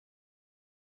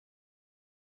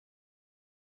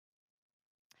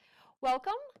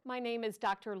Welcome. My name is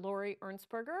Dr. Lori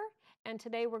Ernsperger, and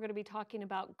today we're going to be talking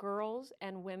about girls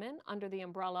and women under the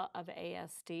umbrella of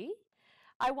ASD.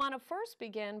 I want to first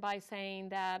begin by saying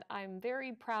that I'm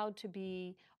very proud to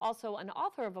be also an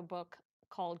author of a book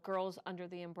called Girls Under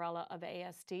the Umbrella of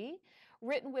ASD,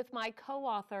 written with my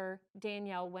co-author,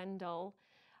 Danielle Wendell.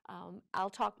 I'll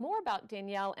talk more about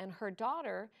Danielle and her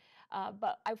daughter,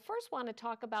 but I first want to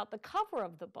talk about the cover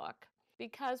of the book.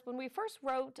 Because when we first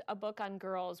wrote a book on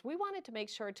girls, we wanted to make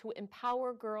sure to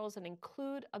empower girls and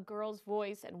include a girl's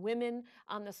voice, and women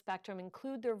on the spectrum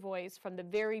include their voice from the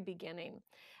very beginning.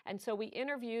 And so we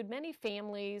interviewed many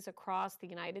families across the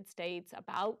United States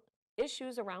about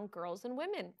issues around girls and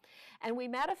women. And we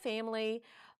met a family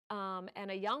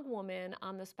and a young woman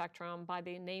on the spectrum by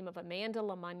the name of Amanda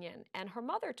Lemunyon. And her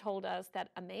mother told us that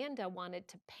Amanda wanted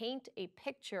to paint a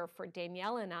picture for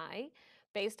Danielle and I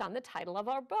based on the title of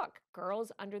our book,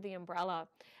 Girls Under the Umbrella.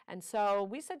 And so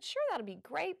we said, sure, that'll be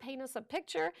great, paint us a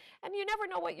picture, and you never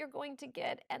know what you're going to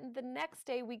get. And the next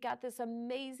day we got this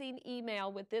amazing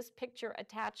email with this picture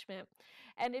attachment.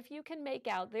 And if you can make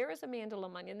out, there is Amanda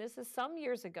Lemunyon. This is some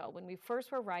years ago when we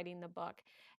first were writing the book.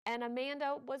 And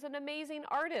Amanda was an amazing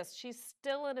artist. She's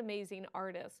still an amazing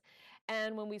artist.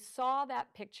 And when we saw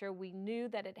that picture, we knew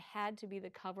that it had to be the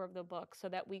cover of the book so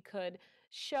that we could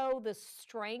show the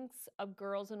strengths of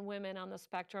girls and women on the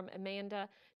spectrum. Amanda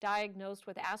diagnosed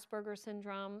with Asperger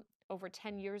syndrome over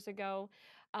 10 years ago,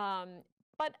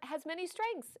 but has many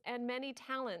strengths and many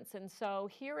talents. And so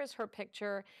here is her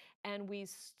picture, and we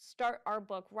start our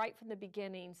book right from the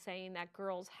beginning saying that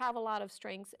girls have a lot of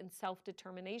strengths and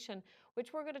self-determination,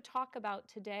 which we're going to talk about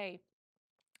today.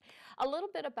 A little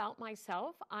bit about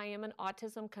myself. I am an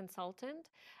autism consultant.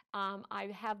 I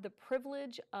have the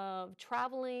privilege of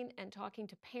traveling and talking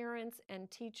to parents and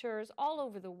teachers all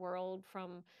over the world,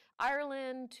 from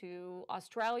Ireland to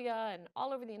Australia and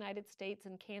all over the United States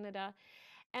and Canada.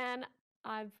 And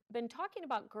I've been talking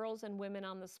about girls and women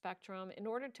on the spectrum in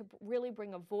order to really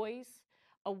bring a voice,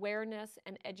 awareness,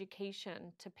 and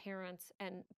education to parents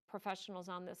and professionals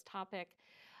on this topic.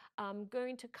 I'm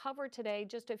going to cover today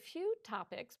just a few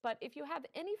topics, but if you have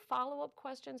any follow-up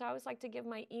questions, I always like to give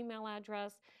my email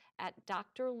address at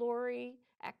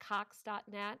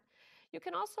drlori@cox.net. You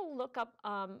can also look up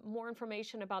more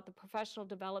information about the professional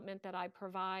development that I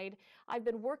provide. I've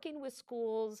been working with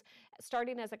schools,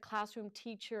 starting as a classroom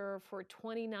teacher for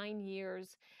 29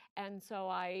 years, and so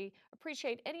I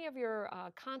appreciate any of your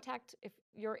contact, if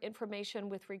your information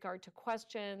with regard to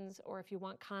questions, or if you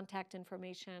want contact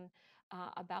information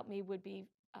about me would be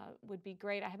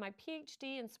great. I have my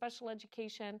PhD in special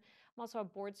education. I'm also a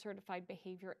board-certified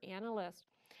behavior analyst.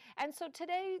 And so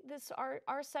today,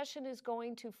 our session is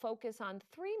going to focus on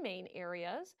three main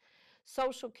areas: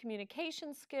 social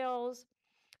communication skills,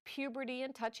 puberty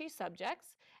and touchy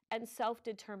subjects, and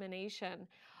self-determination.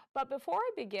 But before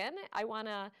I begin, I want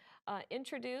to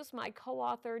introduce my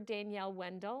co-author, Danielle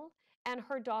Wendell, and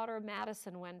her daughter,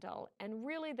 Madison Wendell. And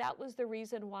really, that was the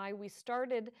reason why we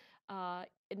started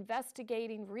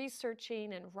investigating,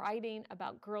 researching, and writing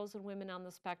about girls and women on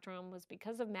the spectrum, was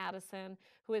because of Madison,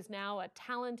 who is now a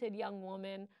talented young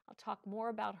woman. I'll talk more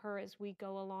about her as we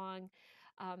go along,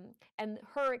 and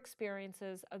her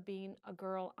experiences of being a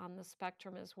girl on the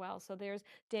spectrum as well. So there's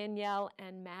Danielle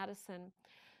and Madison.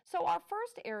 So our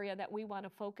first area that we want to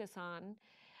focus on,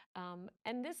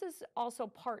 and this is also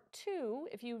part two.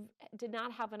 If you did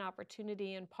not have an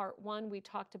opportunity in part one, we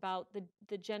talked about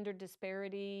the gender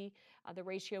disparity, the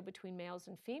ratio between males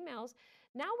and females.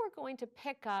 Now we're going to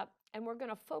pick up and we're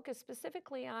going to focus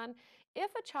specifically on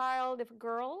if a child, if a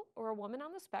girl or a woman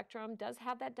on the spectrum does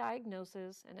have that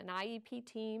diagnosis and an IEP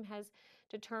team has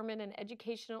determined an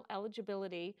educational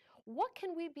eligibility, what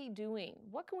can we be doing?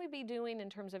 What can we be doing in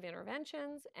terms of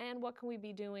interventions, and what can we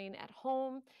be doing at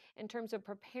home in terms of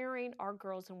preparing our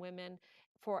girls and women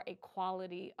for a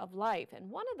quality of life? And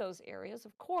one of those areas,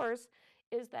 of course,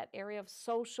 is that area of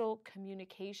social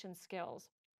communication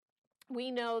skills. We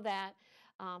know that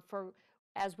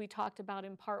as we talked about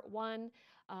in part one,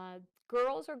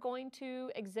 girls are going to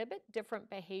exhibit different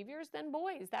behaviors than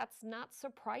boys. That's not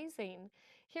surprising.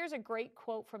 Here's a great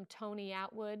quote from Tony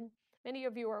Atwood. Many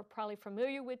of you are probably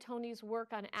familiar with Tony's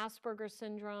work on Asperger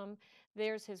syndrome.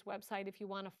 There's his website if you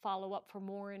want to follow up for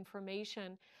more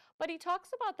information. But he talks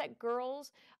about that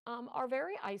girls are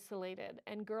very isolated,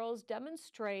 and girls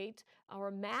demonstrate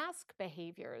or mask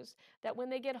behaviors that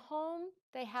when they get home,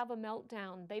 they have a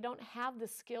meltdown. They don't have the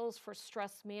skills for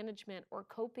stress management or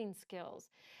coping skills.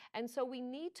 And so we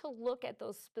need to look at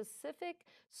those specific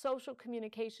social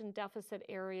communication deficit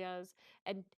areas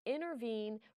and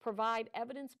intervene, provide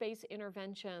evidence-based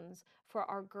interventions for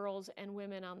our girls and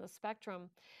women on the spectrum.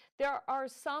 There are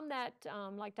some that,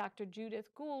 like Dr. Judith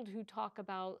Gould, who talk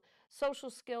about social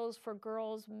skills for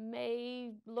girls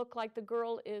may look like the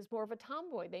girl is more of a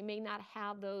tomboy. They may not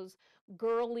have those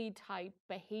girly type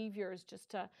behaviors just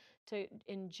to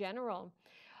in general.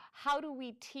 How do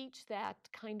we teach that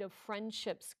kind of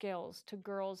friendship skills to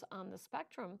girls on the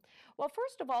spectrum? Well,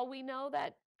 first of all, we know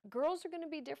that girls are going to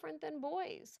be different than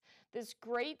boys. This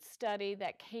great study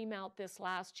that came out this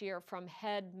last year from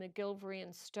Head, McGilvray,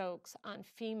 and Stokes on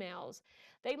females,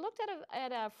 they looked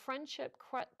at a friendship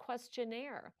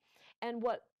questionnaire and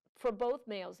what for both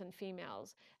males and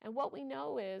females. And what we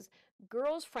know is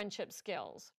girls' friendship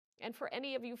skills, and for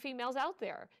any of you females out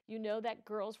there, you know that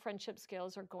girls' friendship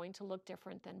skills are going to look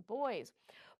different than boys.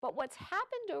 But what's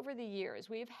happened over the years,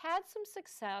 we've had some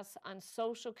success on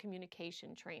social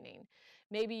communication training.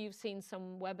 Maybe you've seen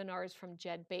some webinars from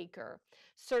Jed Baker.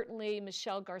 Certainly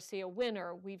Michelle Garcia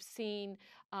Winner. We've seen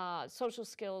social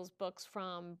skills books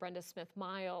from Brenda Smith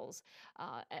Miles,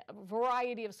 a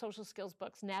variety of social skills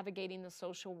books navigating the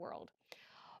social world.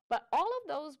 But all of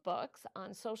those books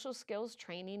on social skills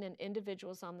training and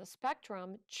individuals on the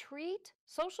spectrum treat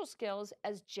social skills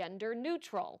as gender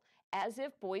neutral, as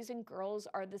if boys and girls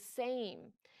are the same.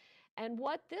 And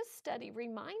what this study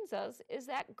reminds us is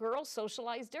that girls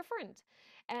socialize different.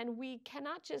 And we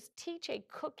cannot just teach a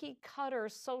cookie cutter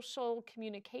social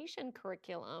communication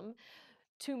curriculum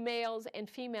to males and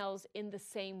females in the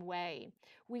same way.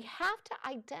 We have to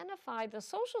identify the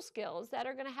social skills that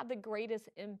are going to have the greatest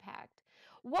impact.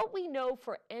 What we know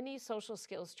for any social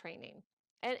skills training,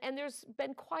 and there's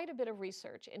been quite a bit of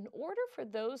research, in order for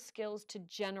those skills to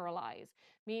generalize,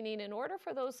 meaning in order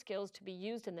for those skills to be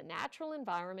used in the natural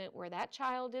environment where that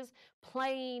child is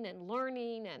playing and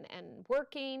learning and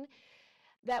working,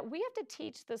 that we have to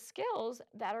teach the skills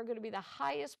that are going to be the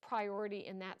highest priority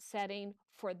in that setting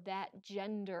for that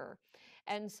gender.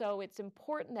 And so it's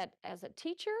important that as a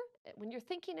teacher, when you're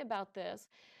thinking about this,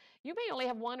 you may only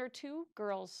have one or two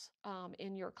girls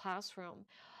in your classroom.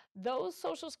 Those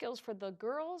social skills for the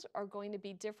girls are going to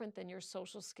be different than your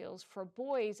social skills for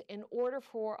boys in order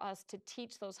for us to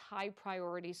teach those high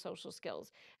priority social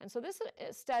skills. And so this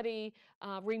study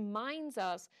reminds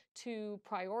us to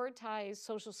prioritize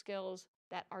social skills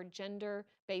that are gender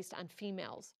based on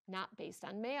females, not based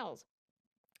on males.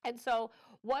 And so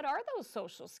what are those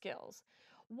social skills?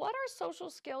 What are social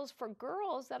skills for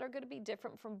girls that are going to be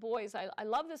different from boys? I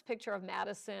love this picture of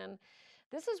Madison.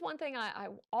 This is one thing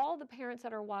all the parents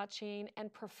that are watching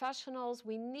and professionals,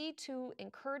 we need to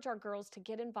encourage our girls to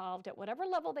get involved at whatever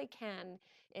level they can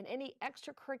in any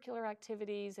extracurricular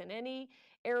activities, in any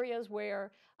areas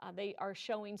where they are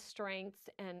showing strengths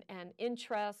and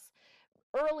interests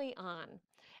early on.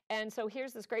 And so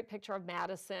here's this great picture of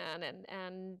Madison,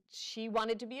 and she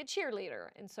wanted to be a cheerleader.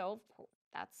 And so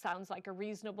that sounds like a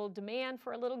reasonable demand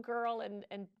for a little girl,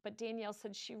 but Danielle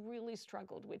said she really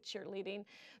struggled with cheerleading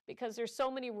because there's so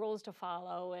many rules to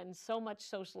follow and so much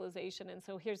socialization. And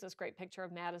so here's this great picture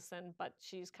of Madison, but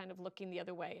she's kind of looking the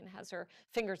other way and has her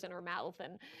fingers in her mouth.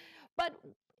 But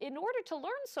in order to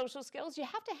learn social skills, you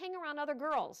have to hang around other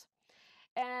girls.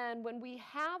 And when we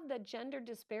have the gender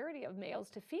disparity of males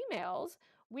to females,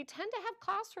 we tend to have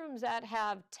classrooms that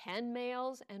have 10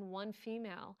 males and 1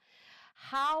 female.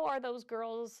 How are those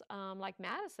girls like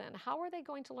Madison, how are they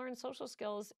going to learn social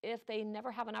skills if they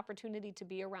never have an opportunity to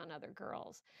be around other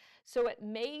girls? So it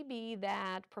may be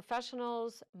that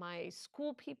professionals, my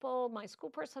school people, my school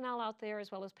personnel out there,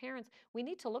 as well as parents, we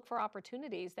need to look for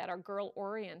opportunities that are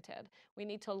girl-oriented. We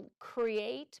need to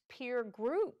create peer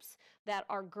groups that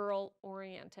are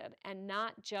girl-oriented and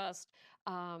not just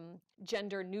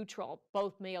gender neutral,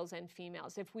 both males and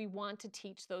females, if we want to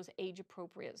teach those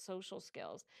age-appropriate social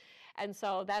skills. And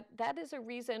so that is a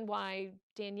reason why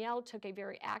Danielle took a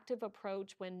very active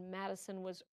approach when Madison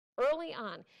was early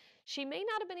on. She may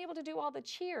not have been able to do all the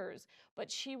cheers, but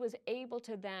she was able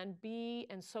to then be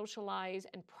and socialize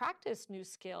and practice new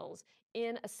skills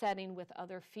in a setting with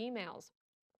other females.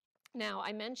 Now,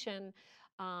 I mentioned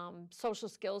social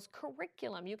skills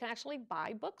curriculum. You can actually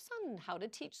buy books on how to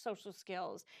teach social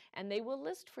skills, and they will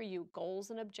list for you goals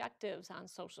and objectives on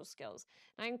social skills.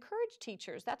 And I encourage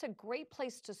teachers, that's a great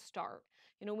place to start.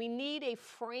 You know, we need a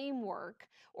framework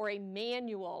or a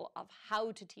manual of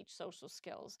how to teach social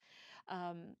skills.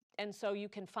 And so you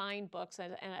can find books,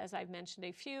 and as I've mentioned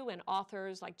a few, and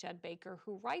authors like Jed Baker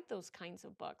who write those kinds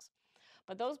of books.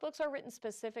 But those books are written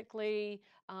specifically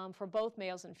for both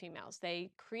males and females. They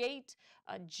create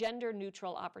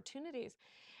gender-neutral opportunities.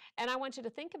 And I want you to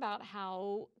think about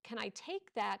how can I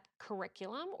take that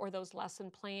curriculum or those lesson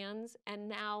plans and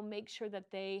now make sure that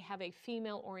they have a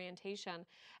female orientation.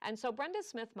 And so Brenda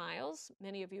Smith-Miles,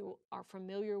 many of you are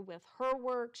familiar with her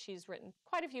work. She's written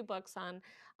quite a few books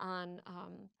on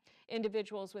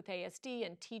individuals with ASD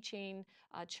and teaching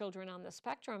children on the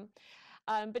spectrum.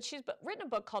 But she's written a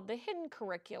book called The Hidden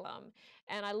Curriculum.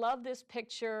 And I love this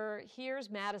picture. Here's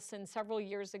Madison several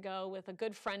years ago with a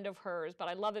good friend of hers. But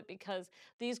I love it because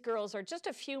these girls are just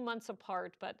a few months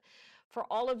apart. But for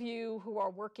all of you who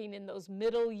are working in those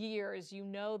middle years, you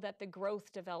know that the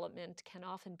growth development can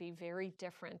often be very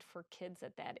different for kids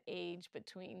at that age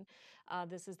between,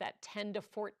 this is that 10 to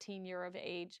 14 year of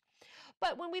age.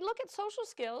 But when we look at social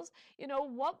skills, you know,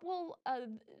 what will,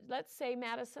 let's say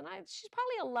Madison, she's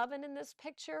probably 11 in this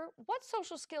picture. What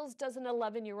social skills does an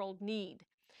 11-year-old need?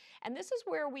 And this is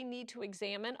where we need to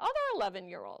examine other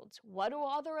 11-year-olds. What are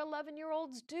other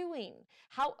 11-year-olds doing?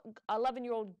 How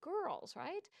 11-year-old girls,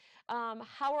 right?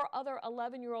 How are other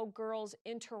 11-year-old girls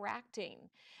interacting?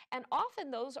 And often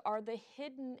those are the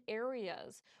hidden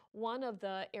areas. One of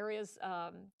the areas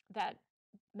that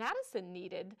Madison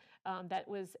needed that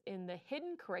was in the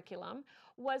hidden curriculum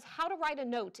was how to write a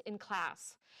note in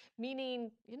class.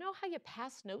 Meaning, you know how you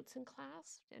pass notes in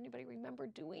class? Anybody remember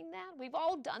doing that? We've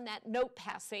all done that note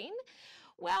passing.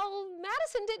 Well,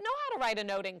 Madison didn't know how to write a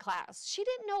note in class. She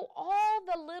didn't know all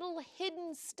the little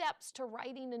hidden steps to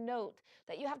writing a note,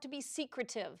 that you have to be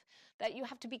secretive, that you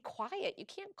have to be quiet. You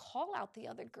can't call out the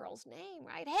other girl's name,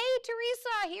 right? Hey,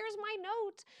 Teresa, here's my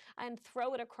note, and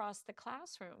throw it across the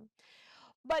classroom.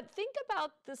 But think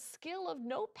about the skill of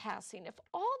note passing. If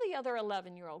all the other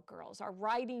 11-year-old girls are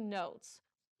writing notes,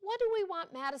 what do we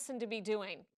want Madison to be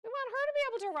doing? We want her to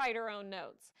be able to write her own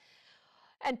notes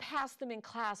and pass them in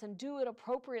class and do it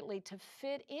appropriately to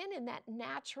fit in that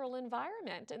natural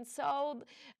environment. And so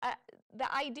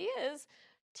the idea is,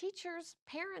 teachers,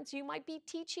 parents, you might be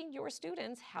teaching your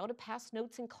students how to pass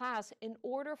notes in class in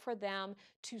order for them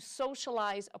to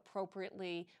socialize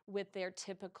appropriately with their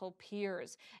typical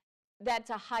peers. That's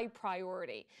a high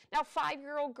priority. Now,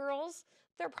 5-year-old girls,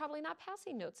 they're probably not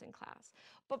passing notes in class.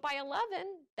 But by 11,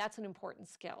 that's an important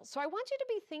skill. So I want you to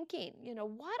be thinking, you know,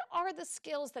 what are the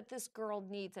skills that this girl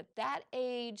needs at that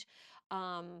age?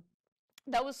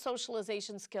 Those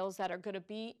socialization skills that are going to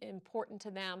be important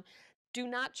to them. Do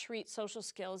not treat social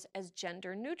skills as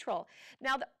gender neutral.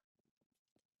 Now,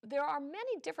 there are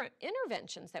many different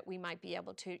interventions that we might be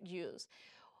able to use.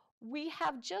 We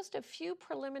have just a few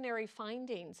preliminary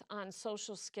findings on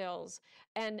social skills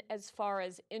and as far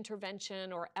as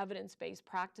intervention or evidence-based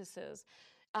practices.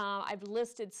 I've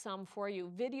listed some for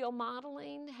you. Video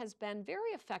modeling has been very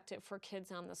effective for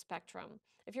kids on the spectrum.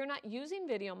 If you're not using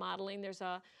video modeling, there's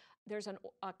a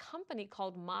company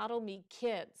called Model Me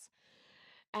Kids.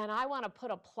 And I want to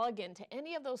put a plug into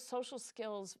any of those social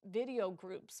skills video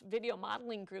groups, video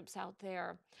modeling groups out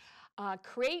there.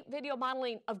 Create video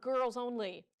modeling of girls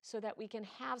only so that we can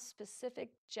have specific,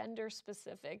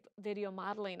 gender-specific video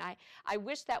modeling. I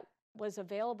wish that was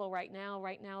available right now.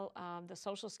 Right now, the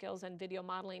social skills and video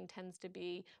modeling tends to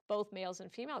be both males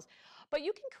and females. But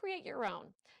you can create your own.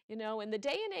 You know, in the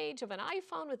day and age of an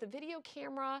iPhone with a video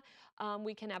camera,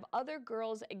 we can have other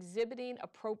girls exhibiting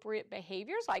appropriate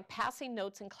behaviors like passing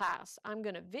notes in class. I'm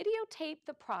going to videotape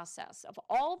the process of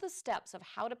all the steps of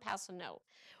how to pass a note.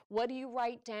 What do you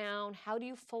write down? How do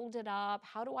you fold it up?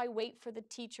 How do I wait for the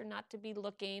teacher not to be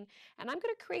looking? And I'm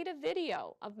going to create a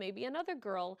video of maybe another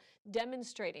girl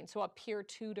demonstrating, so a peer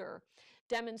tutor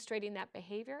demonstrating that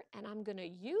behavior, and I'm going to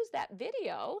use that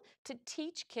video to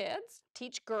teach kids,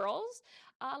 teach girls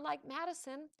like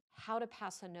Madison, how to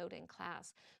pass a note in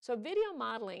class. So video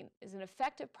modeling is an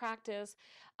effective practice.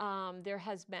 There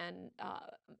has been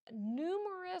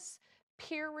numerous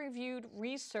peer-reviewed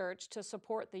research to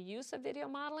support the use of video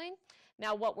modeling.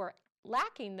 Now, what we're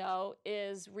lacking, though,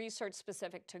 is research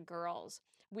specific to girls.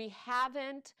 We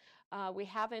haven't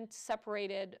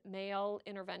separated male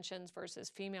interventions versus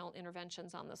female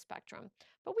interventions on the spectrum,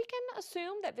 but we can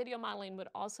assume that video modeling would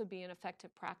also be an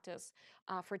effective practice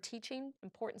for teaching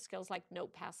important skills like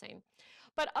note passing.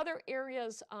 But other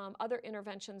areas, other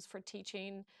interventions for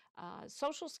teaching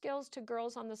social skills to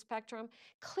girls on the spectrum,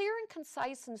 clear and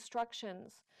concise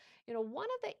instructions. You know, one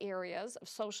of the areas of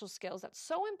social skills that's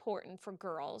so important for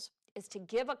girls is to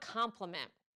give a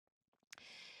compliment.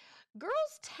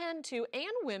 Girls tend to,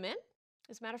 and women,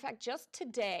 as a matter of fact, just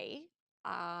today,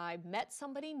 I met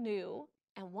somebody new,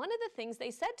 and one of the things they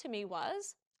said to me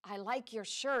was, "I like your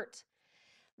shirt."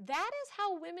 That is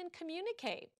how women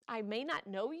communicate. I may not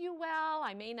know you well.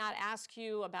 I may not ask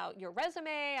you about your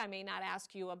resume. I may not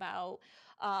ask you about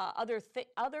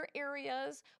other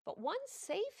areas, but one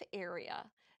safe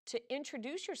area to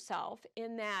introduce yourself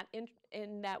in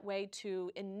that way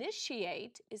to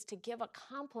initiate is to give a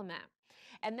compliment.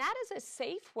 And that is a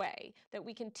safe way that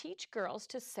we can teach girls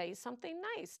to say something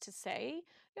nice, to say,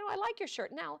 you know, "I like your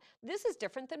shirt." Now, this is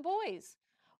different than boys.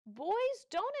 Boys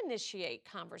don't initiate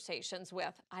conversations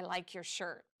with, "I like your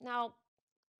shirt." Now,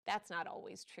 that's not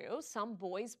always true. Some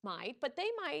boys might, but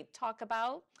they might talk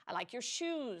about, "I like your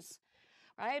shoes,"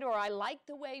 right? Or "I like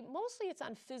the way," mostly it's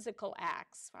on physical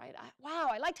acts, right? "Wow,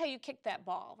 I liked how you kicked that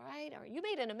ball," right? Or "You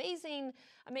made an amazing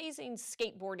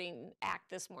skateboarding act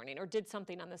this morning," or did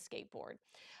something on the skateboard.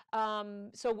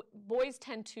 So boys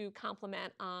tend to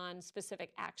compliment on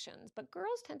specific actions, but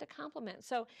girls tend to compliment.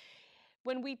 So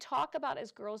when we talk about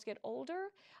as girls get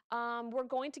older, we're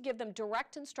going to give them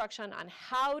direct instruction on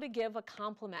how to give a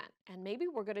compliment. And maybe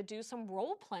we're going to do some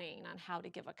role playing on how to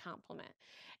give a compliment.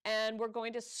 And we're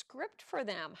going to script for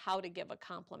them how to give a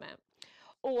compliment.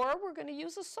 Or we're going to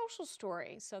use a social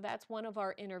story. So that's one of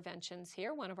our interventions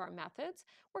here, one of our methods.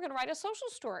 We're going to write a social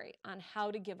story on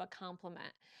how to give a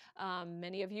compliment.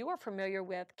 Many of you are familiar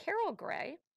with Carol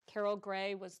Gray. Carol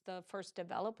Gray was the first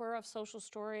developer of social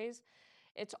stories.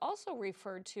 It's also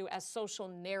referred to as social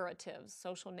narratives.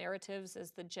 Social narratives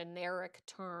is the generic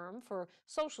term for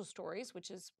social stories, which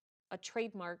is a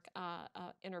trademark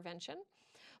intervention.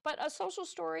 But a social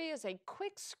story is a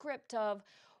quick script of,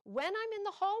 when I'm in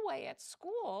the hallway at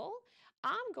school,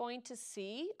 I'm going to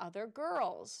see other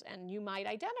girls, and you might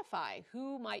identify,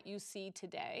 who might you see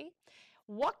today?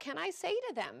 What can I say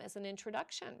to them as an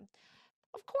introduction?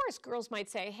 Of course, girls might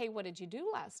say, "Hey, what did you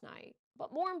do last night?"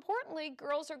 But more importantly,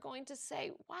 girls are going to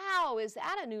say, "Wow, is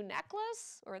that a new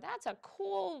necklace?" Or "That's a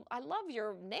cool, I love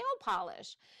your nail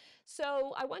polish."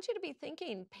 So I want you to be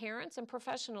thinking, parents and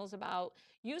professionals, about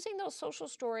using those social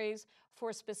stories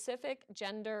for specific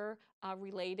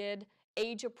gender-related,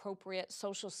 age-appropriate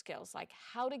social skills, like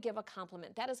how to give a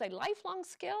compliment. That is a lifelong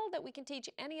skill that we can teach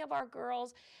any of our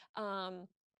girls.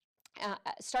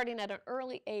 Starting at an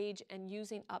early age and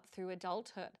using up through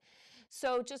adulthood.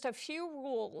 So just a few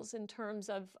rules in terms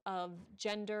of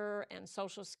gender and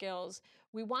social skills.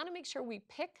 We want to make sure we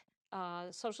pick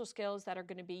social skills that are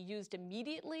going to be used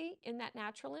immediately in that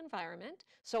natural environment.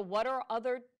 So what are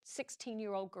other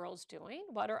 16-year-old girls doing?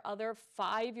 What are other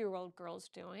 5-year-old girls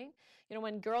doing? You know,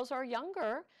 when girls are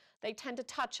younger, they tend to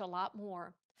touch a lot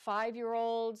more.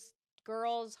 5-year-olds,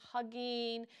 girls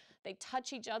hugging, they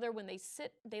touch each other when they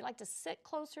sit, they like to sit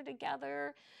closer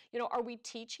together. You know, are we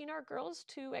teaching our girls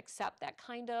to accept that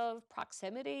kind of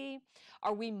proximity?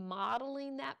 Are we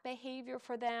modeling that behavior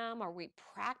for them? Are we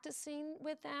practicing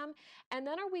with them? And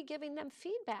then are we giving them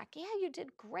feedback? "Yeah, you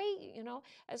did great," you know,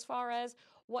 as far as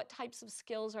what types of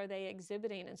skills are they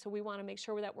exhibiting. And so we want to make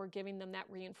sure that we're giving them that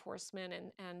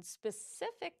reinforcement and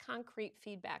specific concrete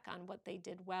feedback on what they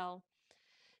did well.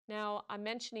 Now, I'm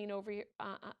mentioning over here,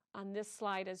 on this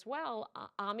slide as well,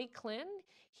 Ami Klin.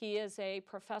 He is a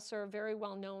professor very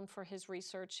well known for his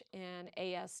research in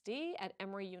ASD at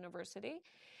Emory University.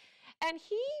 And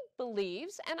he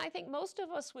believes, and I think most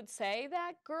of us would say,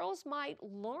 that girls might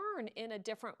learn in a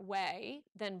different way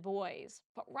than boys.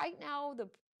 But right now,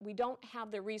 we don't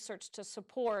have the research to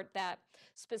support that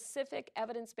specific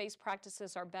evidence-based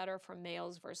practices are better for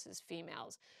males versus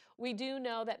females. We do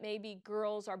know that maybe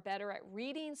girls are better at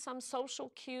reading some social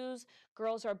cues,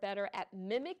 girls are better at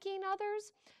mimicking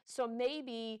others, so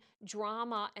maybe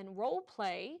drama and role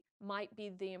play might be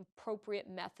the appropriate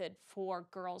method for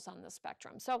girls on the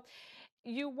spectrum. So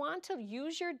you want to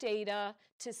use your data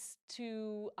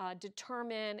to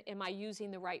determine, am I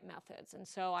using the right methods? And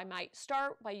so I might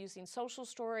start by using social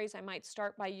stories. I might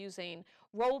start by using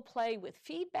role play with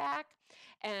feedback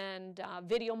and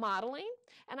video modeling.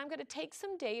 And I'm going to take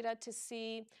some data to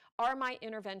see, are my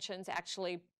interventions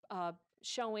actually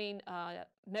showing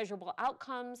measurable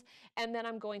outcomes? And then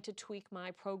I'm going to tweak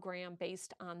my program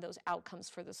based on those outcomes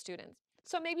for the students.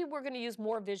 So maybe we're going to use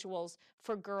more visuals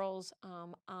for girls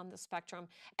on the spectrum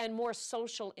and more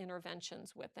social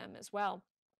interventions with them as well.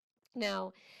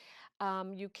 Now,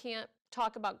 you can't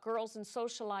talk about girls and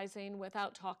socializing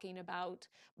without talking about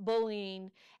bullying.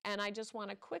 And I just want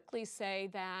to quickly say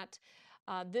that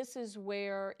this is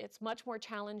where it's much more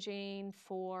challenging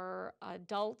for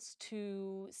adults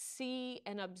to see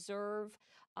and observe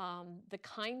the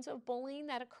kinds of bullying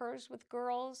that occurs with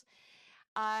girls.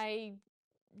 I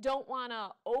don't want to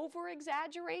over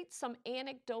exaggerate some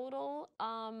anecdotal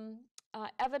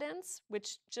evidence,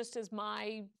 which just is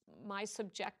my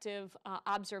subjective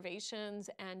observations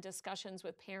and discussions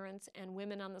with parents and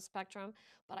women on the spectrum.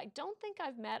 But I don't think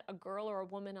I've met a girl or a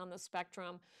woman on the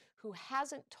spectrum who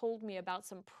hasn't told me about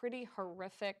some pretty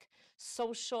horrific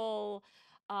social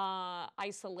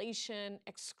isolation,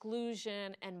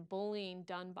 exclusion, and bullying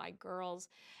done by girls.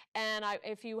 And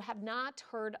if you have not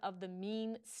heard of the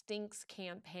Mean Stinks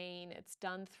campaign, it's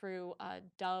done through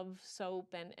Dove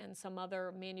soap and some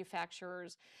other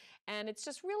manufacturers. And it's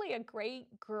just really a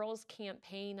great girls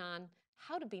campaign on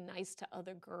how to be nice to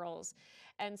other girls.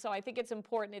 And so I think it's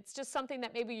important. It's just something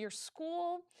that maybe your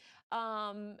school,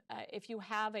 if you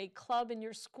have a club in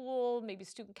your school, maybe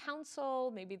student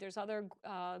council, maybe there's other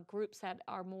groups that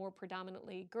are more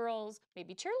predominantly girls,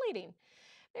 maybe cheerleading.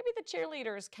 Maybe the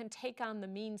cheerleaders can take on the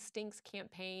Mean Stinks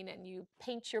campaign, and you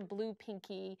paint your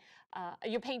pinky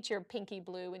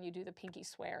blue, and you do the pinky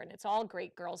swear, and it's all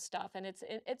great girl stuff, and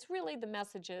it's really the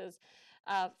messages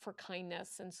for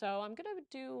kindness. And so I'm going to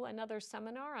do another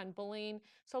seminar on bullying,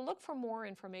 so look for more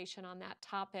information on that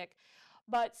topic.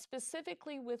 But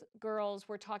specifically with girls,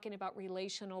 we're talking about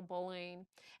relational bullying.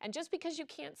 And just because you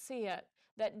can't see it,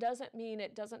 that doesn't mean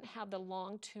it doesn't have the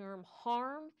long-term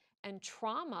harm and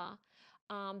trauma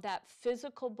that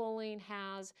physical bullying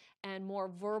has, and more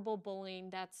verbal bullying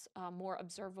that's more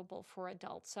observable for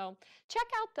adults. So check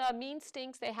out the Mean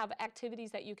Stinks. They have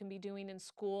activities that you can be doing in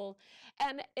school.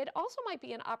 And it also might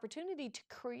be an opportunity to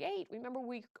create. Remember,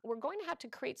 we're going to have to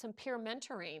create some peer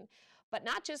mentoring, but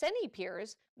not just any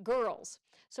peers, girls.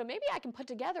 So maybe I can put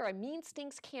together a Mean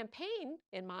Stinks campaign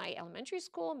in my elementary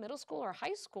school, middle school, or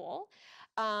high school,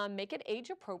 make it age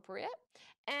appropriate.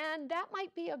 And that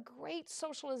might be a great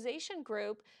socialization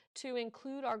group to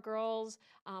include our girls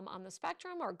on the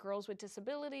spectrum, or girls with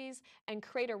disabilities, and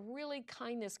create a really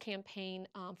kindness campaign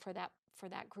for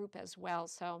that group as well.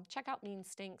 So check out Mean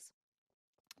Stinks.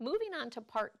 Moving on to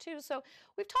part 2. So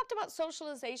we've talked about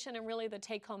socialization, and really the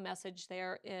take-home message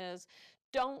there is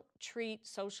don't treat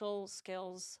social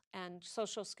skills and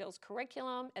social skills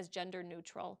curriculum as gender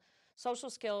neutral. Social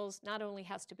skills not only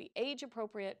has to be age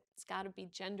appropriate, it's got to be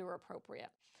gender appropriate.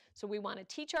 So we want to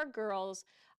teach our girls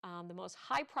the most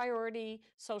high priority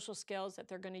social skills that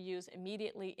they're going to use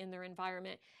immediately in their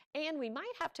environment. And we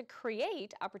might have to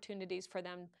create opportunities for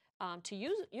them to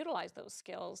utilize those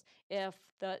skills if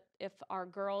our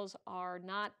girls are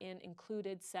not in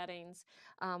included settings.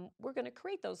 We're going to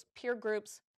create those peer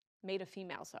groups made of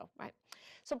females, though, right?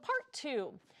 So part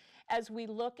 2, as we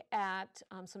look at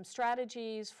some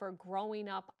strategies for growing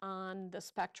up on the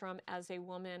spectrum as a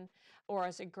woman or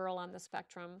as a girl on the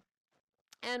spectrum.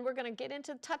 And we're going to get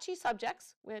into touchy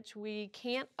subjects, which we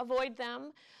can't avoid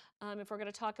them if we're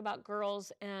going to talk about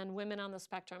girls and women on the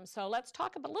spectrum. So let's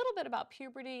talk a little bit about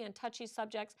puberty and touchy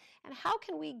subjects, and how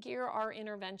can we gear our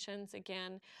interventions,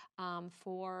 again,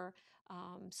 for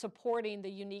supporting the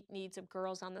unique needs of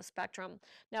girls on the spectrum.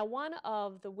 Now, one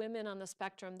of the women on the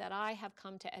spectrum that I have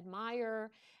come to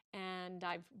admire, and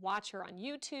I've watched her on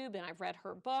YouTube and I've read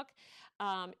her book,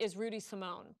 is Rudy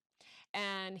Simone.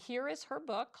 And here is her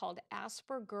book called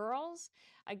Ernsperger.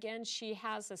 Again, she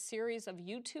has a series of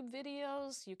YouTube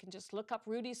videos. You can just look up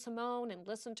Rudy Simone and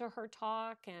listen to her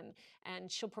talk,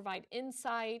 and she'll provide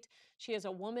insight. She is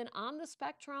a woman on the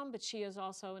spectrum, but she is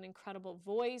also an incredible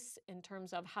voice in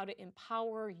terms of how to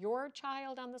empower your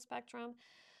child on the spectrum.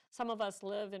 Some of us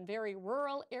live in very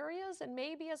rural areas, and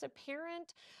maybe as a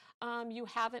parent, you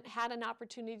haven't had an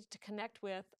opportunity to connect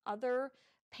with other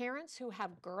parents who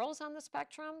have girls on the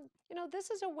spectrum. You know,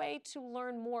 this is a way to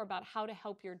learn more about how to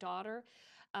help your daughter.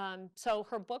 So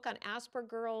her book on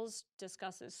Ernsperger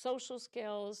discusses social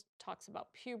skills, talks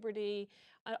about puberty,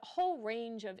 a whole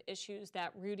range of issues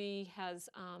that Rudy has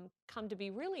come to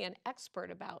be really an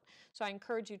expert about. So I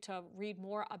encourage you to read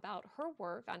more about her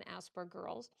work on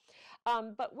Ernsperger.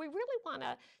 But we really want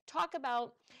to talk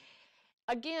about,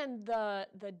 again,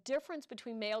 the difference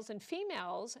between males and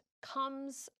females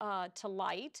comes to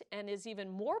light and is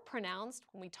even more pronounced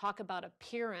when we talk about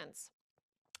appearance.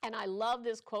 And I love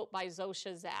this quote by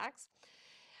Zosha Zaks.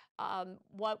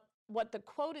 What the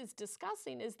quote is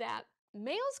discussing is that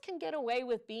males can get away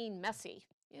with being messy.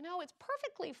 You know, it's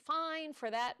perfectly fine for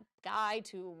that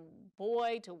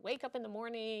boy to wake up in the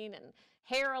morning and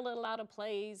hair a little out of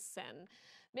place and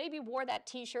maybe wore that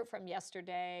t-shirt from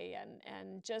yesterday,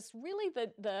 and just really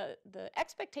the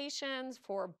expectations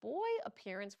for boy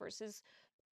appearance versus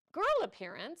girl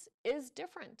appearance is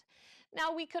different.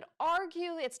 Now, we could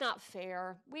argue it's not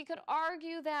fair. We could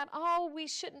argue that, oh,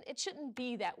 it shouldn't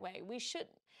be that way. We shouldn't.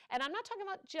 And I'm not talking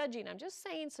about judging. I'm just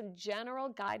saying some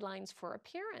general guidelines for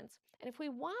appearance. And if we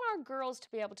want our girls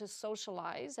to be able to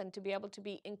socialize and to be able to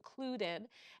be included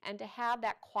and to have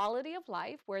that quality of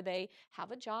life where they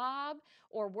have a job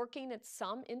or working at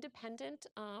some independent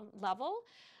level,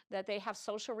 that they have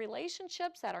social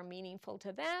relationships that are meaningful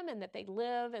to them and that they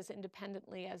live as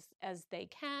independently as they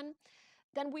can,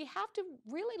 then we have to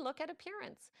really look at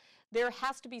appearance. There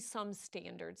has to be some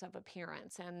standards of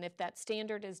appearance, and if that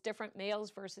standard is different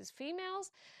males versus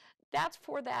females, that's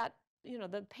for that, you know,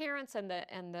 the parents and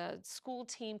the school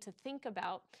team to think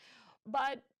about.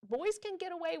 But boys can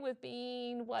get away with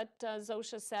being what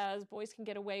Zosha says. Boys can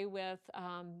get away with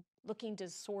looking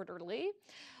disorderly.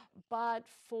 But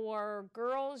for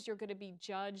girls, you're going to be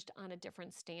judged on a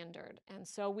different standard. And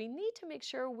so we need to make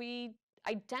sure we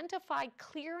identify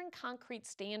clear and concrete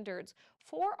standards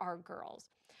for our girls.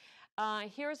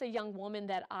 Here's a young woman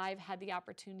that I've had the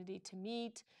opportunity to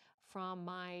meet from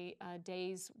my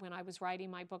days when I was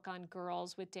writing my book on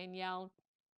girls with Danielle.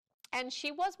 And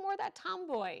she was more that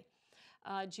tomboy.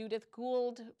 Judith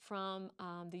Gould from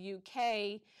the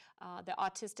UK, the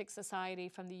Autistic Society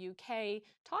from the UK,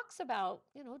 talks about,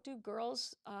 you know, do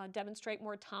girls demonstrate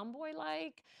more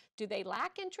tomboy-like? Do they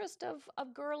lack interest of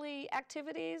girly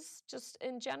activities just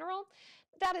in general?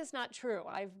 That is not true.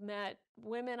 I've met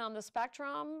women on the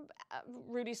spectrum,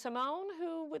 Rudy Simone,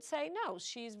 who would say, no,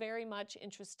 she's very much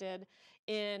interested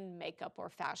in makeup or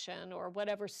fashion or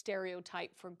whatever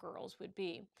stereotype for girls would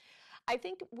be. I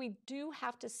think we do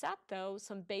have to set, though,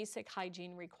 some basic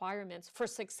hygiene requirements for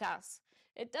success.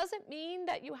 It doesn't mean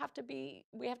that we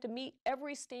have to meet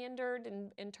every standard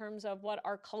in terms of what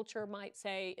our culture might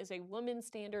say is a woman's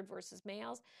standard versus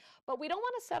males, but we don't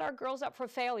want to set our girls up for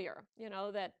failure. You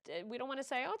know, that we don't want to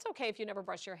say, oh, it's okay if you never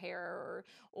brush your hair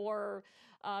or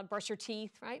brush your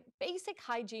teeth, right? Basic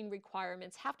hygiene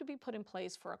requirements have to be put in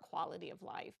place for a quality of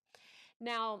life.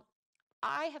 Now,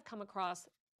 I have come across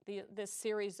this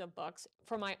series of books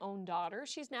for my own daughter.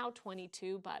 She's now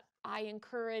 22, but I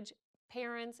encourage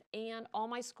parents and all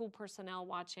my school personnel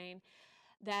watching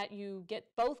that you get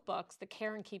both books, The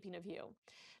Care and Keeping of You.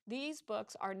 These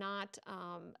books are not,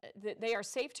 they are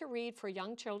safe to read for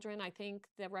young children. I think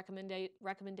the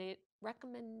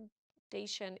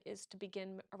recommendation is to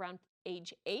begin around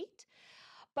age 8.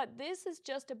 But this is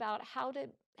just about how to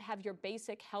have your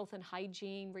basic health and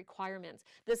hygiene requirements.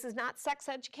 This is not sex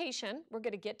education. We're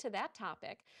going to get to that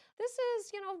topic. This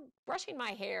is, you know, brushing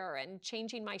my hair and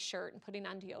changing my shirt and putting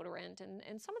on deodorant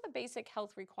and some of the basic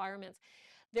health requirements.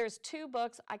 There's 2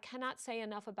 books. I cannot say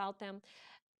enough about them.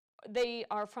 They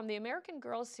are from the American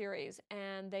Girl series,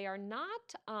 and they are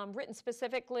not written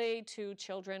specifically to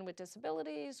children with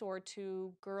disabilities or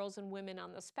to girls and women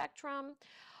on the spectrum.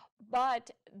 But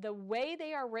the way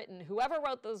they are written, whoever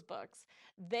wrote those books,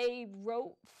 they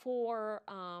wrote for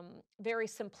very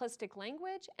simplistic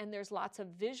language, and there's lots of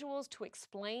visuals to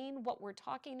explain what we're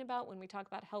talking about when we talk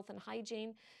about health and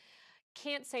hygiene.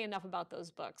 Can't say enough about those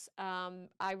books.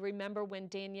 I remember when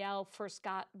Danielle first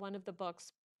got one of the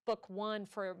books, book 1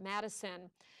 for Madison,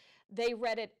 they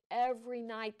read it every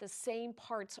night, the same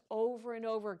parts over and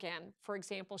over again. For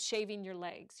example, shaving your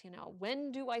legs. You know,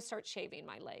 when do I start shaving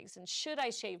my legs? And should I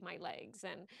shave my legs?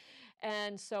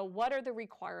 And so what are the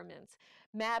requirements?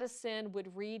 Madison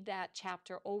would read that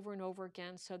chapter over and over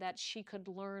again so that she could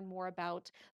learn more about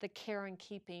the care and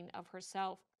keeping of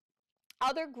herself.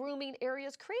 Other grooming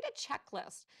areas, create a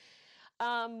checklist.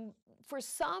 For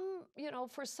some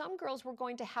girls, we're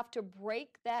going to have to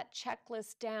break that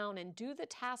checklist down and do the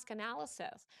task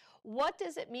analysis. What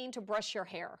does it mean to brush your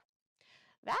hair?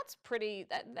 That's kind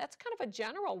of a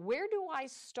general. Where do I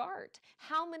start?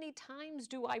 How many times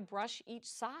do I brush each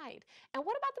side? And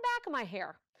what about the back of my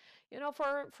hair? You know,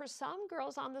 for some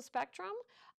girls on the spectrum,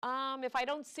 if I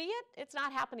don't see it, it's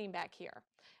not happening back here.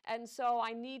 And so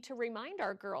I need to remind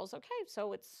our girls, okay,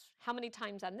 so it's how many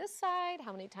times on this side,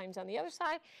 how many times on the other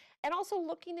side, and also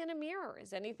looking in a mirror.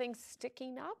 Is anything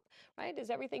sticking up, right? Is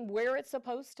everything where it's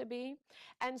supposed to be?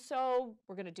 And so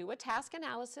we're going to do a task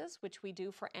analysis, which we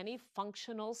do for any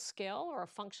functional skill or a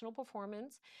functional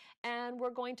performance, and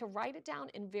we're going to write it down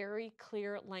in very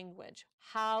clear language.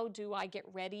 How do I get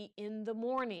ready in the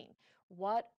morning?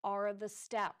 What are the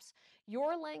steps?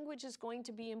 Your language is going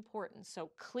to be important.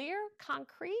 So clear,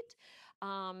 concrete,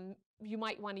 You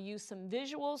might want to use some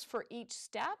visuals for each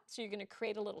step. So you're going to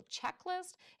create a little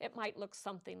checklist. It might look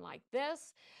something like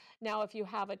this. Now, if you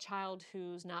have a child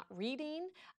who's not reading,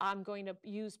 I'm going to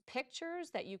use pictures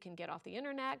that you can get off the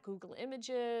internet, Google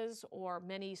Images, or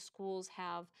many schools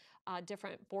have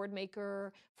different board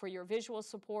maker for your visual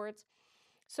supports.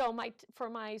 So for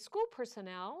my school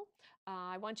personnel,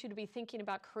 I want you to be thinking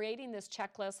about creating this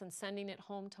checklist and sending it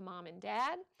home to mom and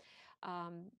dad.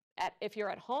 If you're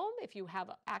at home, if you have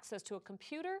access to a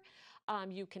computer,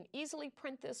 you can easily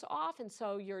print this off. And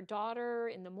so your daughter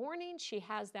in the morning, she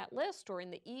has that list, or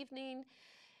in the evening.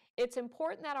 It's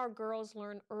important that our girls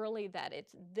learn early that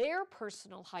it's their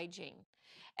personal hygiene.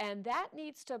 And that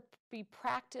needs to be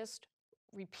practiced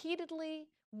repeatedly,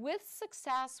 with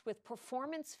success, with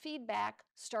performance feedback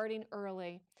starting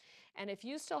early. And if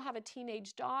you still have a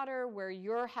teenage daughter where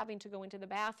you're having to go into the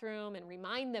bathroom and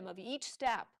remind them of each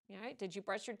step, right? Did you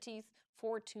brush your teeth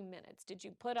for 2 minutes? Did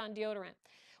you put on deodorant?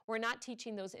 We're not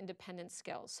teaching those independent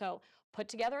skills. So put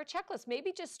together a checklist.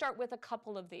 Maybe just start with a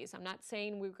couple of these. I'm not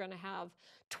saying we're going to have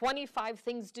 25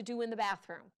 things to do in the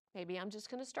bathroom. Maybe I'm just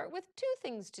going to start with 2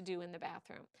 things to do in the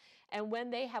bathroom. And when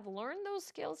they have learned those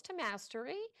skills to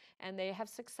mastery and they have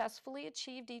successfully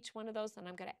achieved each one of those, then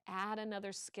I'm going to add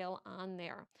another skill on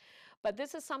there. But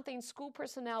this is something, school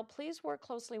personnel, please work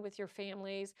closely with your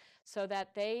families so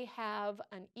that they have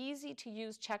an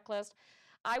easy-to-use checklist.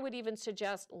 I would even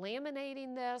suggest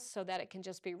laminating this so that it can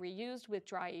just be reused with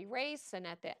dry erase. And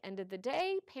at the end of the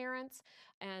day, parents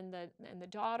and the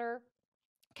daughter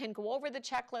can go over the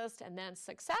checklist, and then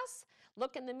success,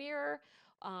 look in the mirror,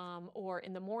 or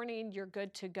in the morning, you're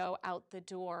good to go out the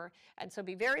door. And so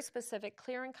be very specific,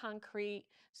 clear and concrete,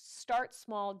 start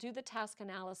small, do the task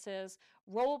analysis,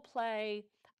 role play,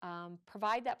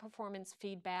 provide that performance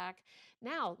feedback.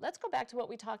 Now, let's go back to what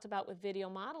we talked about with video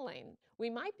modeling. We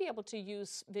might be able to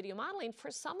use video modeling for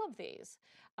some of these.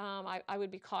 I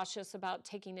would be cautious about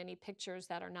taking any pictures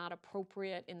that are not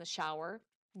appropriate in the shower.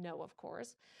 No, of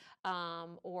course.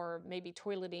 Or maybe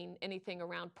toileting, anything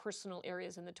around personal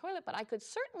areas in the toilet. But I could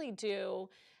certainly do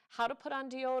how to put on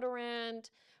deodorant,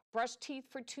 brush teeth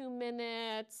for 2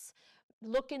 minutes,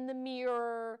 look in the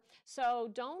mirror. So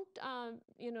don't,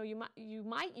 you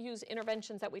might use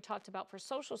interventions that we talked about for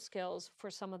social skills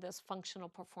for some of this functional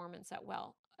performance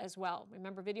as well.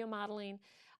 Remember, video modeling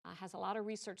has a lot of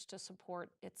research to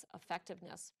support its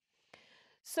effectiveness.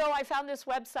 So I found this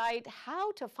website,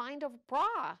 How to Find a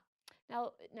Bra.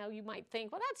 Now you might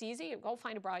think, well, that's easy. You go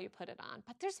find a bra, you put it on.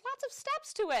 But there's lots of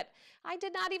steps to it. I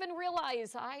did not even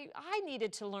realize I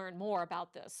needed to learn more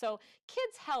about this. So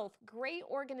Kids Health, great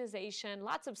organization,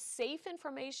 lots of safe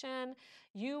information.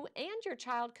 You and your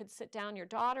child could sit down, your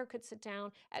daughter could sit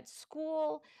down at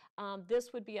school.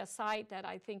 This would be a site that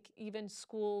I think even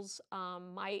schools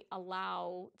might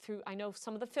allow through. I know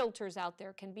some of the filters out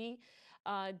there can be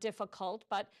difficult,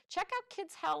 but check out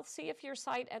Kids Health, see if your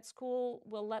site at school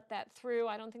will let that through.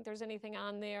 I don't think there's anything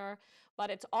on there,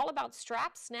 but it's all about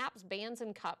straps, snaps, bands,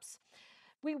 and cups.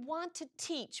 We want to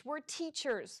teach. We're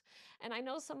teachers. And I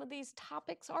know some of these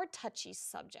topics are touchy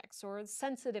subjects or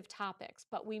sensitive topics,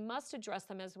 but we must address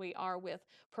them as we are with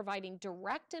providing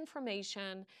direct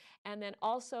information and then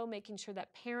also making sure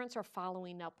that parents are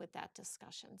following up with that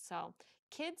discussion. So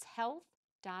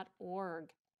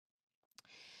kidshealth.org.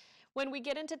 When we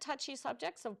get into touchy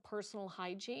subjects of personal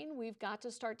hygiene, we've got to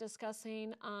start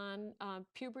discussing on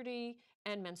puberty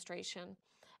and menstruation.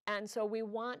 And so we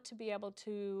want to be able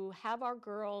to have our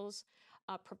girls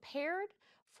prepared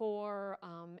for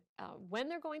when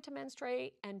they're going to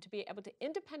menstruate and to be able to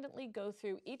independently go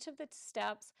through each of the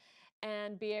steps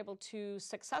and be able to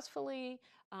successfully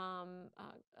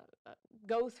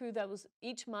go through those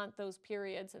each month, those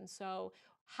periods. And so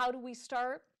how do we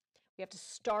start? We have to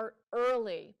start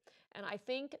early. And I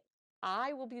think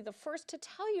I will be the first to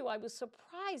tell you I was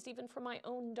surprised, even for my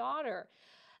own daughter,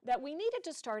 that we needed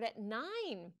to start at 9.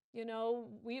 You know,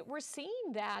 we're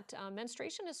seeing that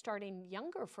menstruation is starting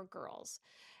younger for girls.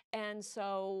 And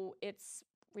so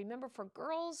remember, for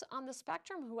girls on the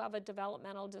spectrum who have a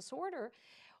developmental disorder,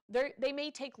 they may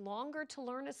take longer to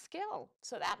learn a skill.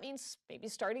 So that means maybe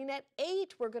starting at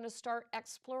 8, we're going to start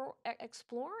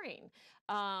exploring.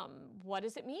 What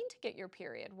does it mean to get your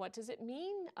period? What does it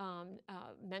mean,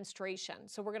 menstruation?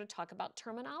 So we're going to talk about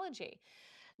terminology.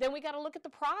 Then we got to look at the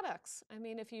products. I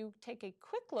mean, if you take a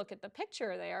quick look at the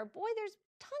picture there, boy, there's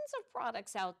tons of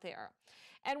products out there.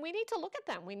 And we need to look at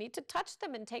them. We need to touch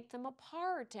them and take them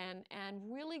apart and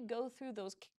really go through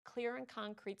those clear and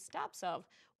concrete steps of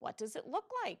what does it look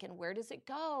like and where does it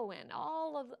go, and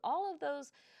all of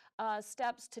those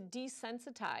steps to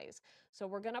desensitize. So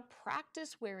we're going to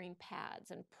practice wearing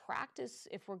pads and practice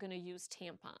if we're going to use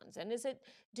tampons. And is it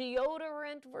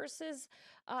deodorant versus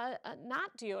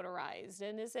not deodorized?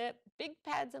 And is it big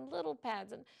pads and little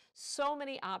pads? And so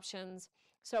many options.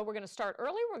 So we're going to start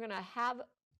early. We're going to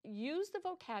use the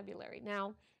vocabulary.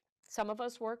 Now, some of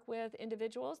us work with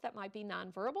individuals that might be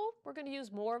nonverbal. We're going to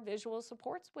use more visual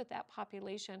supports with that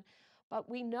population. But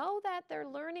we know that they're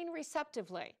learning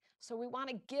receptively. So we want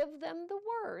to give them the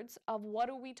words of what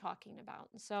are we talking about.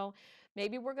 And so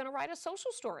maybe we're going to write a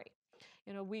social story.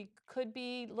 You know, we could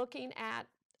be looking at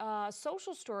a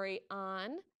social story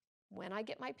on when I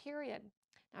get my period.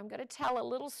 I'm going to tell a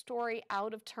little story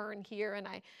out of turn here, and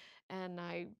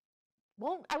I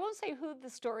won't say who the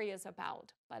story is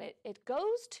about, but it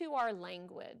goes to our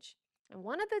language. And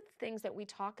one of the things that we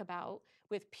talk about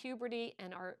with puberty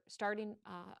and starting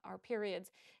our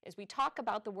periods is we talk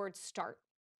about the word start.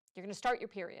 You're going to start your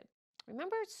period.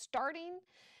 Remember starting?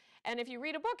 And if you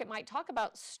read a book, it might talk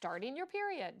about starting your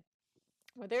period.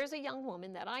 Well, there's a young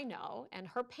woman that I know, and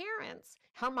her parents,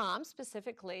 her mom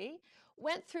specifically,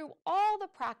 went through all the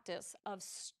practice of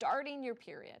starting your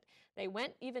period. They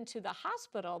went even to the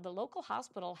hospital. The local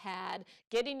hospital had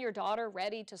getting your daughter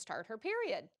ready to start her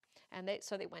period. And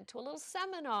so they went to a little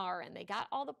seminar, and they got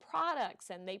all the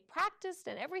products, and they practiced,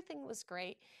 and everything was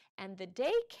great. And the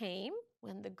day came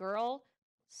when the girl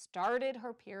started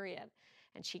her period.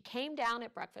 And she came down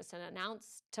at breakfast and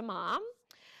announced to Mom,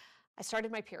 I started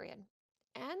my period.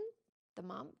 And the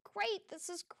mom, great, this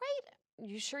is great.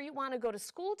 You sure you want to go to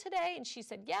school today? And she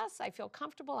said, yes, I feel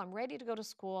comfortable. I'm ready to go to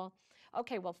school.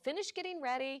 Okay, well, finish getting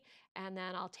ready, and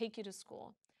then I'll take you to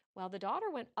school. Well, the daughter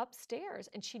went upstairs,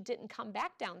 and she didn't come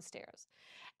back downstairs.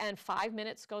 And 5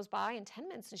 minutes goes by, and 10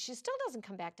 minutes, and she still doesn't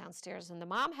come back downstairs. And the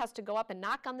mom has to go up and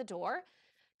knock on the door.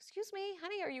 Excuse me,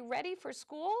 honey, are you ready for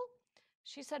school?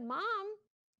 She said, Mom,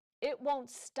 it won't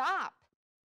stop.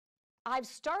 I've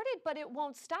started, but it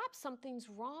won't stop. Something's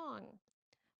wrong.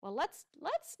 Well, let's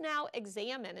now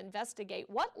investigate.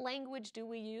 What language do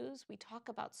we use? We talk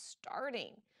about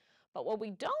starting. But what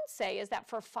we don't say is that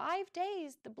for 5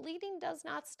 days, the bleeding does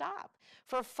not stop.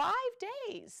 For 5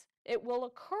 days, it will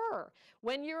occur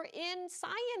when you're in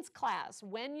science class,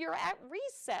 when you're at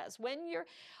recess,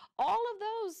 all of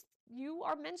those, you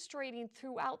are menstruating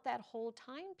throughout that whole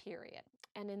time period.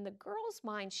 And in the girl's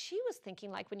mind, she was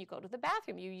thinking like when you go to the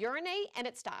bathroom, you urinate and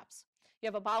it stops. You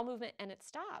have a bowel movement and it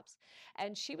stops.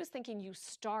 And she was thinking you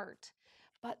start.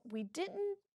 But we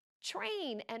didn't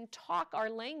train and talk our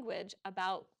language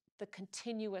about the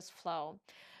continuous flow.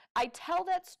 I tell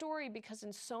that story because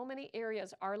in so many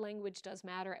areas our language does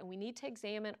matter, and we need to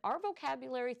examine our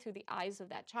vocabulary through the eyes of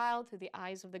that child, through the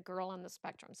eyes of the girl on the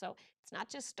spectrum. So it's not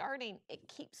just starting, it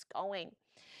keeps going.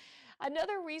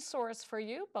 Another resource for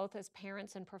you, both as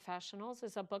parents and professionals,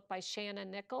 is a book by Shannon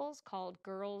Nichols called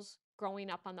Girls Growing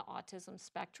Up on the Autism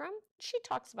Spectrum. She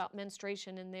talks about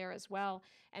menstruation in there as well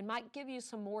and might give you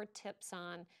some more tips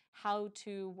on how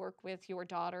to work with your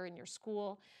daughter in your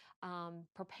school,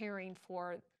 preparing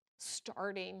for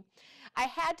starting. I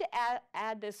had to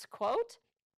add this quote,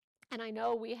 and I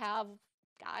know we have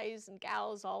guys and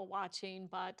gals all watching,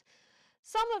 but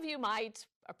some of you might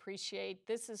appreciate,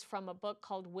 this is from a book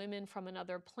called Women from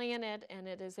Another Planet, and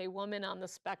it is a woman on the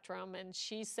spectrum, and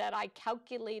she said, I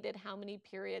calculated how many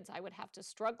periods I would have to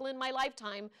struggle in my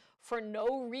lifetime for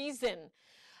no reason.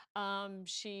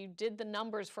 She did the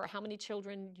numbers for how many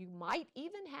children you might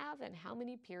even have and how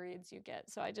many periods you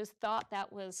get. So I just thought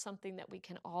that was something that we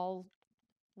can all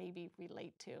maybe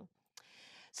relate to.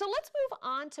 So let's move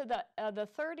on to the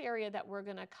third area that we're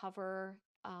going to cover,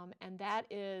 and that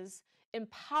is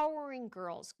empowering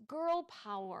girls, girl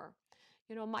power.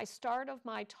 You know, my start of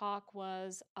my talk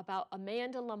was about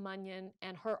Amanda LeMunyon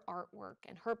and her artwork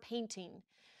and her painting.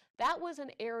 That was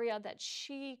an area that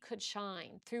she could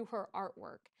shine through her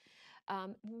artwork.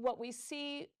 What we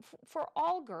see for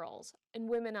all girls and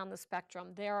women on the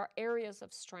spectrum, there are areas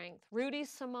of strength. Rudy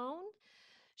Simone,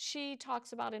 she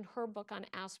talks about in her book on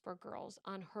Asperger's,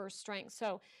 on her strengths.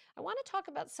 So I want to talk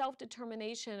about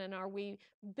self-determination, and are we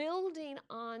building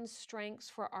on strengths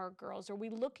for our girls? Are we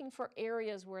looking for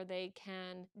areas where they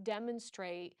can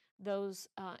demonstrate those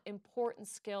important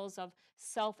skills of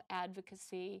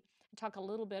self-advocacy? Talk a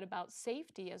little bit about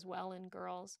safety as well in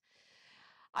girls.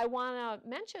 I want to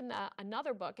mention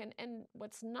another book, and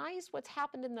what's nice, what's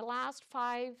happened in the last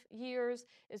 5 years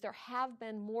is there have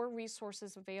been more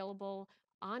resources available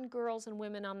on girls and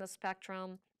women on the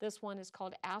spectrum. This one is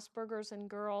called Asperger's in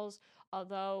Girls,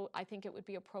 although I think it would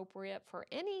be appropriate for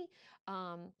any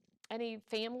any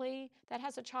family that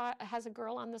has a child, has a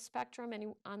girl on the spectrum,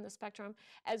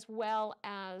 as well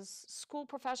as school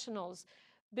professionals.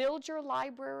 Build your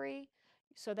library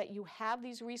so that you have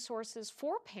these resources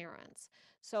for parents.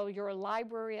 So your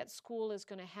library at school is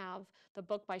going to have the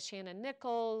book by Shannon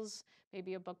Nichols,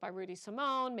 maybe a book by Rudy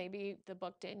Simone, maybe the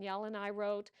book Danielle and I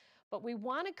wrote. But we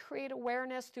want to create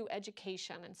awareness through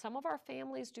education, and some of our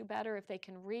families do better if they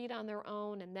can read on their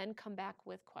own and then come back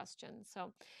with questions.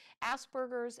 So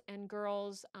Asperger's and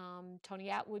girls, Tony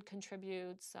Atwood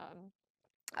contributes.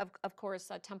 Of course,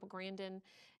 Temple Grandin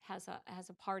has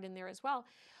a part in there as well.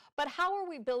 But how are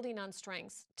we building on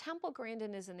strengths? Temple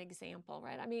Grandin is an example,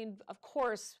 right? I mean, of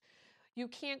course, you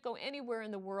can't go anywhere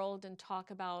in the world and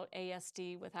talk about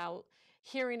ASD without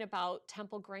hearing about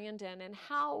Temple Grandin and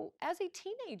how, as a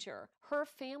teenager, her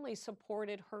family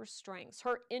supported her strengths,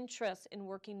 her interest in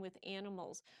working with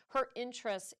animals, her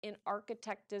interest in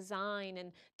architect design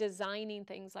and designing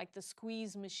things like the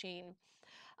squeeze machine.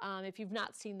 If you've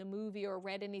not seen the movie or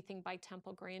read anything by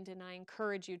Temple Grandin, I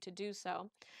encourage you to do so.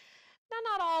 Now,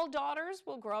 not all daughters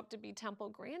will grow up to be Temple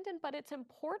Grandin, but it's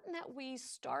important that we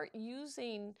start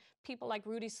using people like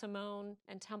Rudy Simone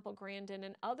and Temple Grandin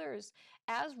and others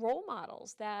as role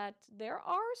models, that there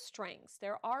are strengths,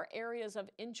 there are areas of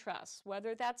interest,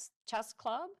 whether that's chess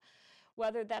club,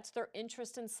 whether that's their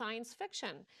interest in science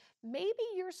fiction. Maybe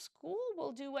your school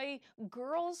will do a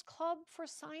girls club for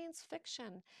science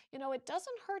fiction. You know, it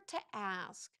doesn't hurt to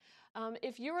ask.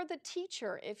 If you're the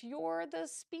teacher, if you're the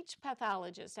speech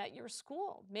pathologist at your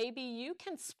school, maybe you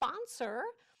can sponsor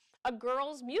a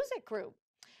girls' music group.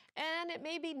 And it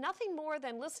may be nothing more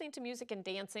than listening to music and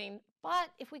dancing, but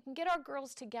if we can get our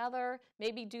girls together,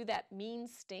 maybe do that Mean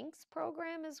Stinks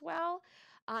program as well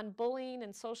on bullying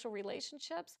and social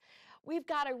relationships, we've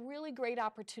got a really great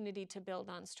opportunity to build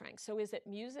on strengths. So is it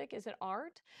music? Is it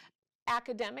art?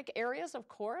 Academic areas, of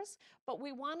course, but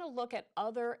we want to look at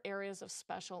other areas of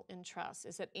special interest.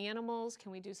 Is it animals?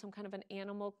 Can we do some kind of an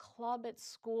animal club at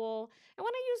school? And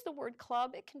when I use the word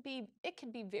club, it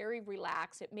can be very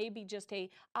relaxed. It may be just an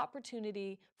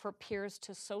opportunity for peers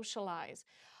to socialize.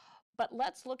 But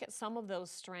let's look at some of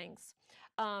those strengths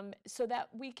so that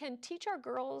we can teach our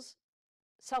girls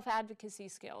self-advocacy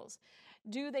skills.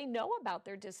 Do they know about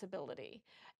their disability?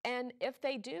 And if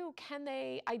they do, can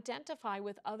they identify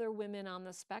with other women on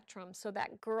the spectrum? So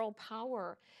that girl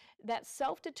power, that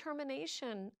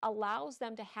self-determination allows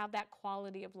them to have that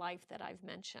quality of life that I've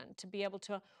mentioned, to be able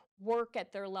to work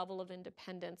at their level of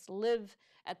independence, live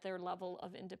at their level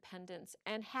of independence,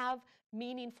 and have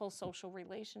meaningful social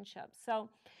relationships. So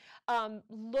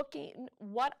looking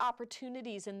what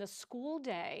opportunities in the school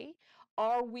day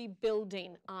are we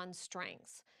building on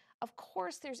strengths? Of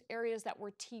course, there's areas that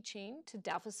we're teaching to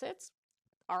deficits,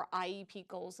 our IEP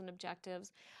goals and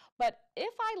objectives. But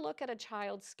if I look at a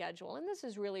child's schedule, and this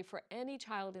is really for any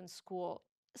child in school,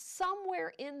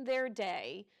 somewhere in their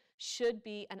day should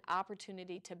be an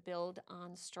opportunity to build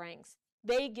on strengths.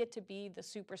 They get to be the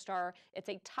superstar. It's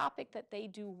a topic that they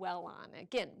do well on.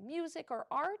 Again, music or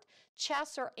art,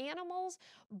 chess or animals,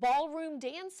 ballroom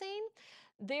dancing.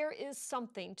 There is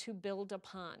something to build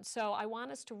upon. So I want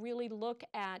us to really look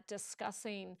at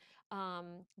discussing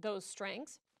those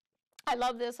strengths. I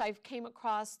love this. I came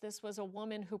across, this was a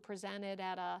woman who presented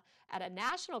at a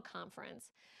national conference.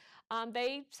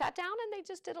 They sat down and they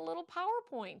just did a little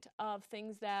PowerPoint of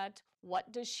things that,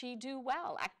 what does she do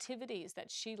well, activities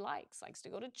that she likes to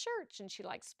go to church, and she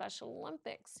likes Special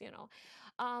Olympics, you know.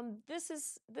 This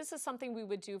is something we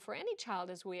would do for any child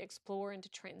as we explore into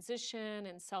transition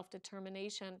and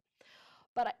self-determination.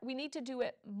 But we need to do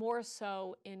it more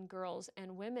so in girls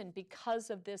and women because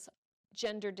of this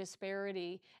gender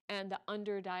disparity and the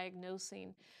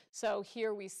underdiagnosing. So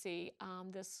here we see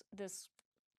this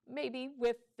maybe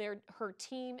with her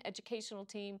team, educational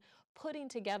team, putting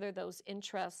together those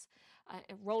interests,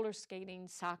 roller skating,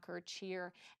 soccer,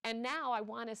 cheer. And now I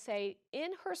want to say,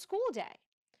 in her school day,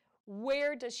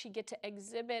 where does she get to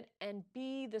exhibit and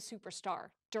be the superstar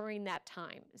during that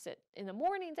time? Is it in the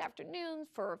mornings, afternoons,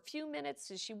 for a few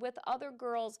minutes? Is she with other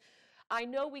girls? I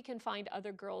know we can find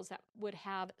other girls that would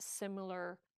have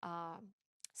similar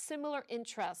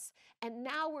interests. And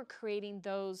now we're creating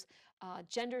those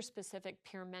gender-specific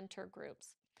peer mentor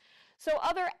groups. So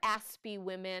other ASD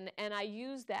women, and I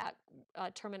use that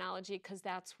terminology because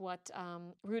that's what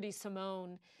Rudy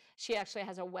Simone, she actually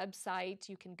has a website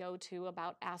you can go to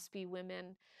about ASD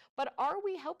women. But are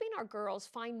we helping our girls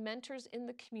find mentors in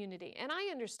the community? And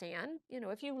I understand, you know,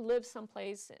 if you live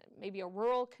someplace, maybe a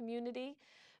rural community,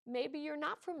 maybe you're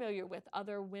not familiar with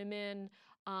other women,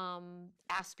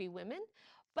 ASD women.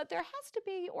 But there has to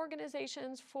be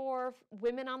organizations for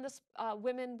women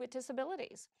with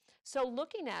disabilities. So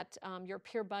looking at your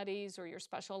peer buddies or your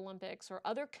Special Olympics or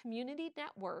other community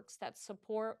networks that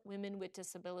support women with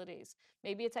disabilities.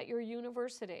 Maybe it's at your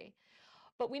university.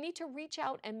 But we need to reach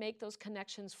out and make those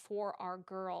connections for our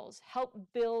girls, help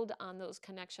build on those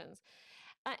connections.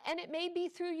 And it may be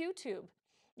through YouTube.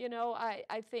 You know,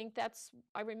 I think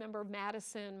I remember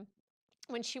Madison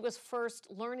when she was first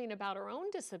learning about her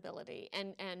own disability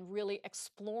and really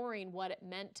exploring what it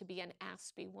meant to be an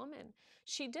ASD woman.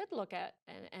 She did look at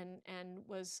and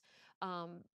was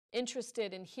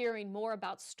interested in hearing more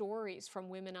about stories from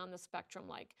women on the spectrum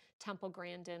like Temple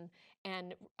Grandin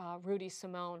and Rudy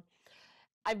Simone.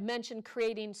 I've mentioned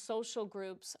creating social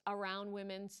groups around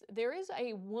women's. There is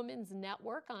a women's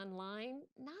network online,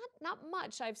 not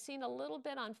much. I've seen a little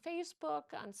bit on Facebook,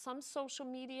 on some social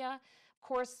media. Of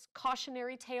course,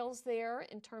 cautionary tales there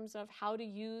in terms of how to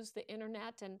use the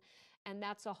internet, and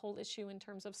that's a whole issue in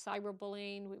terms of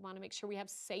cyberbullying. We want to make sure we have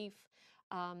safe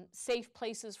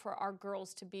places for our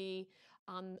girls to be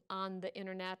on the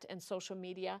internet and social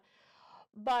media.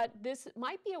 But this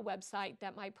might be a website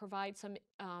that might provide some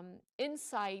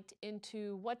insight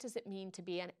into what does it mean to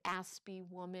be an ASD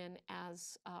woman,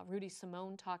 as Rudy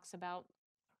Simone talks about.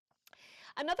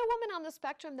 Another woman on the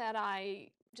spectrum that I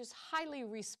just highly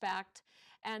respect,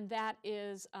 and that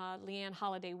is Leanne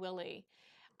Holiday-Willie.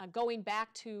 Going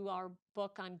back to our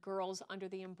book on girls under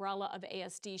the umbrella of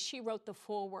ASD, she wrote the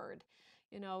foreword.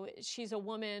 You know, she's a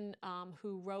woman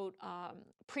who wrote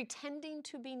Pretending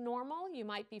to be Normal. You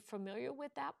might be familiar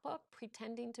with that book,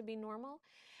 Pretending to be Normal.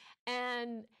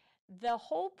 And the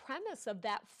whole premise of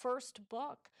that first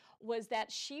book was that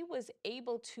she was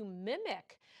able to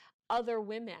mimic other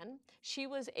women. She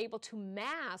was able to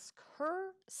mask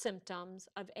her symptoms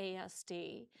of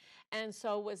ASD, and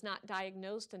so was not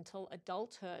diagnosed until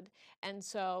adulthood. And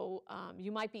so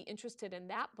you might be interested in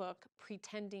that book,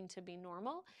 Pretending to be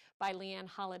Normal, by Leanne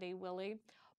Holiday-Willie.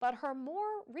 But her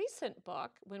more recent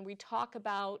book, when we talk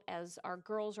about as our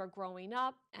girls are growing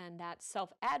up and that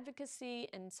self-advocacy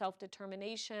and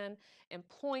self-determination,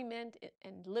 employment,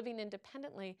 and living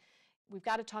independently, we've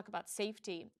got to talk about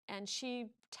safety. And she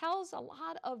tells a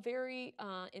lot of very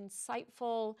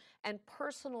insightful and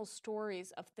personal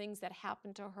stories of things that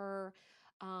happened to her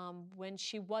when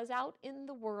she was out in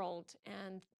the world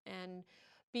and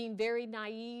being very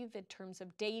naive in terms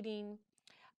of dating,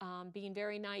 being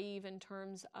very naive in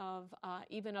terms of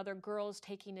even other girls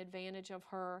taking advantage of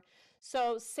her.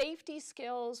 So safety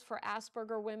skills for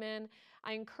Asperger women,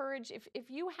 I encourage, if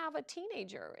you have a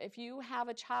teenager, if you have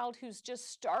a child who's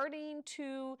just starting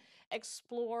to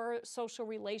explore social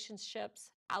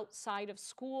relationships outside of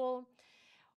school,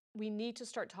 we need to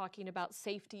start talking about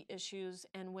safety issues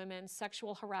in women.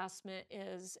 Sexual harassment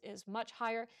is much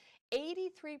higher.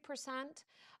 83%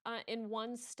 in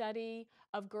one study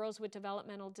of girls with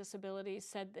developmental disabilities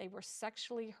said they were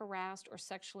sexually harassed or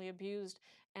sexually abused.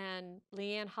 And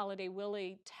Leanne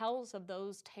Holiday-Willie tells of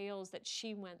those tales that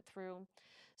she went through.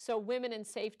 So women in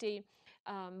safety,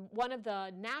 one of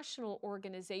the national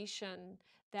organization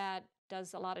that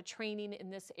does a lot of training in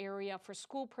this area for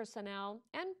school personnel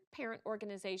and parent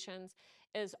organizations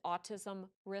is Autism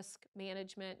Risk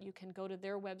Management. You can go to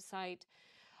their website.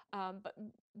 But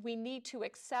we need to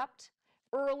accept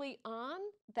early on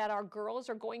that our girls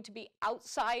are going to be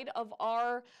outside of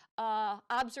our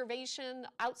observation,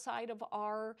 outside of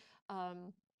our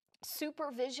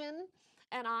supervision.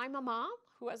 And I'm a mom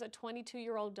who has a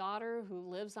 22-year-old daughter who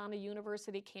lives on a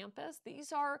university campus.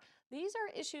 These are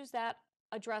issues that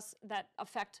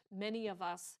affect many of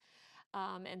us.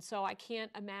 And so I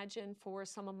can't imagine for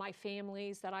some of my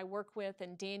families that I work with,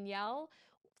 and Danielle,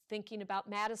 thinking about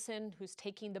Madison, who's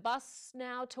taking the bus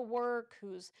now to work,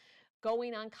 who's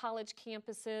going on college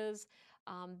campuses.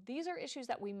 These are issues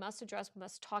that we must address,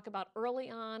 must talk about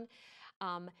early on.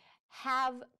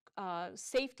 Have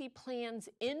safety plans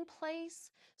in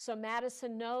place so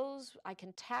Madison knows I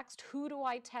can text. Who do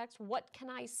I text? What can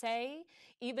I say?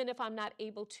 Even if I'm not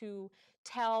able to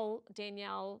tell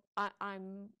Danielle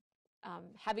I'm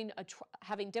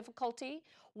having difficulty,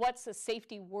 what's a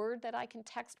safety word that I can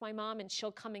text my mom and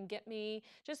she'll come and get me?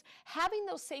 Just having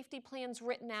those safety plans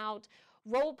written out,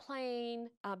 role playing,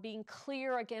 being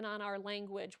clear again on our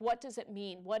language. What does it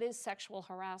mean? What is sexual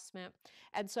harassment?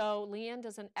 And so Leanne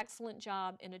does an excellent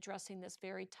job in addressing this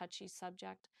very touchy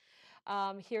subject.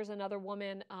 Here's another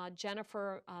woman,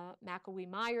 Jennifer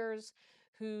McElwee-Myers,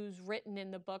 who's written in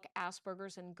the book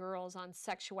Asperger's in Girls on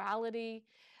sexuality.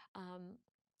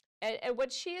 And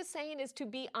what she is saying is to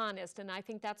be honest, and I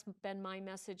think that's been my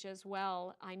message as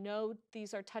well. I know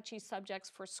these are touchy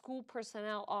subjects for school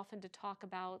personnel often to talk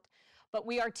about, but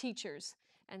we are teachers.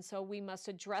 And so we must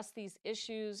address these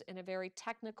issues in a very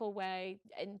technical way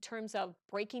in terms of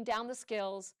breaking down the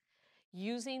skills,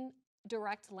 using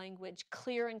direct language,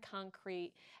 clear and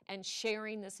concrete, and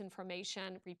sharing this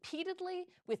information repeatedly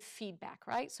with feedback,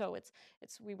 right? So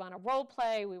we want to role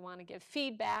play, we want to give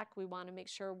feedback, we want to make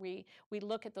sure we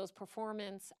look at those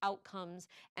performance outcomes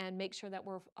and make sure that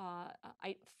we're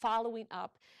following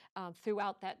up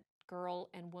throughout that girl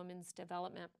and woman's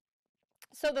development.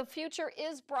 So the future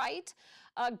is bright.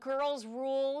 Girls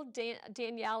rule.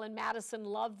 Danielle and Madison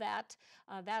love that.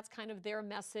 That's kind of their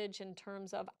message in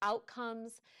terms of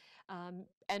outcomes,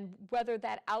 and whether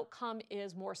that outcome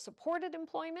is more supported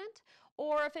employment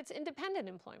or if it's independent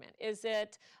employment. Is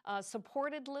it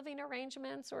supported living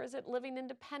arrangements, or is it living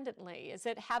independently? Is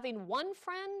it having one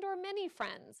friend or many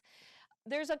friends?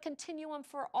 There's a continuum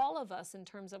for all of us in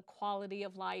terms of quality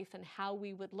of life and how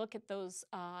we would look at those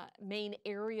main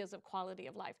areas of quality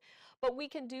of life. But we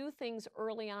can do things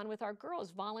early on with our girls.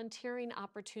 Volunteering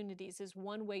opportunities is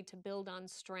one way to build on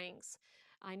strengths.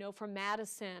 I know for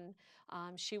Madison,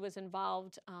 she was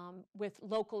involved with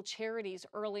local charities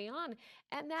early on,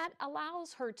 and that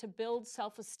allows her to build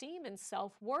self-esteem and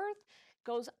self-worth,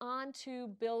 goes on to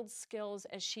build skills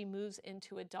as she moves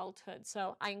into adulthood.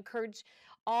 So I encourage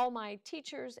all my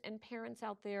teachers and parents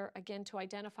out there, again, to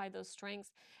identify those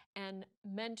strengths and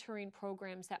mentoring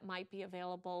programs that might be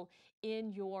available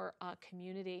in your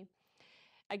community.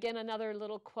 Again, another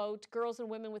little quote: girls and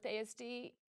women with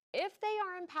ASD, if they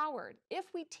are empowered,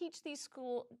 if we teach these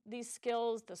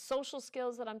skills, the social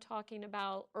skills that I'm talking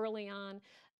about early on,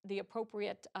 the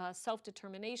appropriate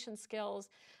self-determination skills,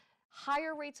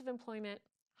 higher rates of employment,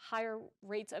 higher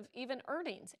rates of even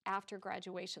earnings after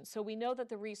graduation. So we know that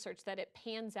the research, that it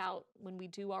pans out when we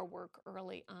do our work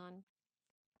early on.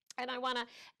 And I want to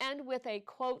end with a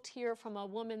quote here from a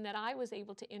woman that I was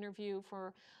able to interview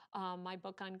for my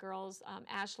book on girls,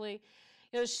 Ashley.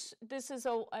 This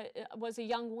was a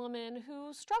young woman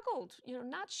who struggled,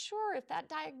 not sure if that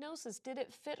diagnosis, did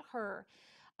it fit her?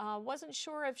 Wasn't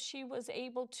sure if she was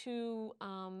able to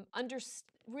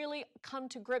really come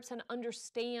to grips and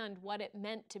understand what it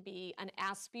meant to be an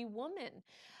ASD woman,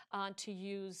 to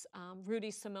use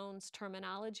Rudy Simone's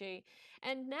terminology.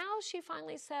 And now she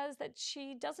finally says that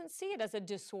she doesn't see it as a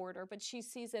disorder, but she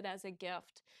sees it as a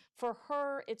gift. For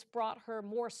her, it's brought her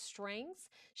more strengths.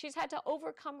 She's had to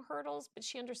overcome hurdles, but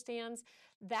she understands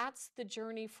that's the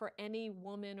journey for any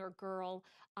woman or girl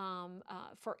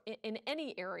in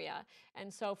any area.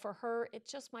 And so for her, it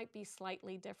just might be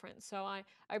slightly different. So I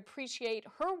appreciate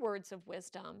her words of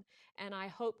wisdom, and I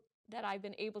hope that I've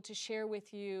been able to share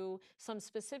with you some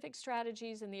specific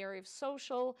strategies in the area of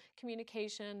social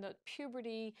communication, the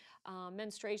puberty,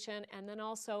 menstruation, and then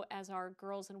also as our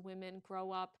girls and women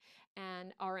grow up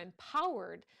and are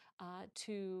empowered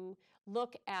to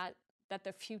look at that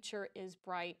the future is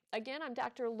bright. Again, I'm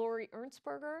Dr. Lori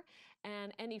Ernsperger,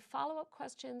 and any follow-up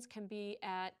questions can be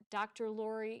at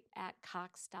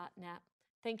drlori@cox.net.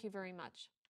 Thank you very much.